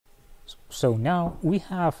So now we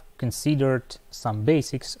have considered some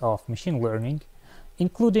basics of machine learning,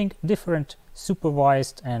 including different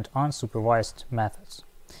supervised and unsupervised methods.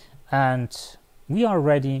 And we are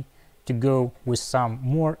ready to go with some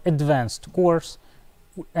more advanced course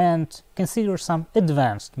and consider some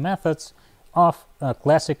advanced methods of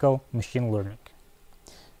classical machine learning.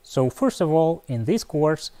 So first of all, in this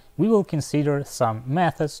course, we will consider some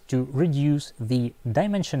methods to reduce the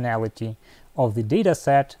dimensionality of the data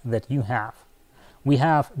set that you have. We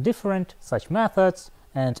have different such methods,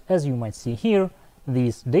 and as you might see here,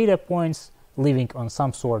 these data points living on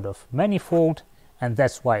some sort of manifold, and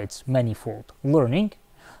that's why it's manifold learning.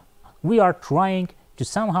 We are trying to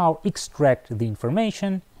somehow extract the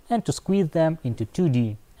information and to squeeze them into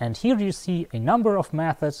 2D. And here you see a number of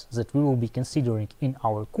methods that we will be considering in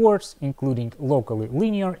our course, including locally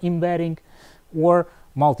linear embedding, or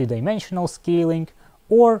multidimensional scaling,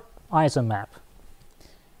 or isomap.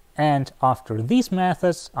 And after these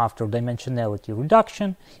methods, after dimensionality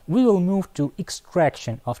reduction, we will move to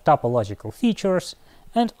extraction of topological features,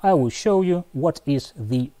 and I will show you what is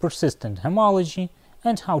the persistent homology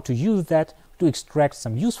and how to use that to extract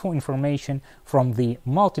some useful information from the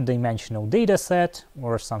multidimensional data set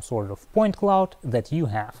or some sort of point cloud that you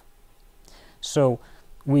have. So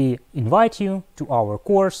we invite you to our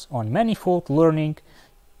course on manifold learning,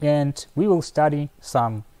 and we will study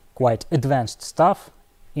some quite advanced stuff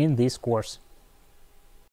in this course.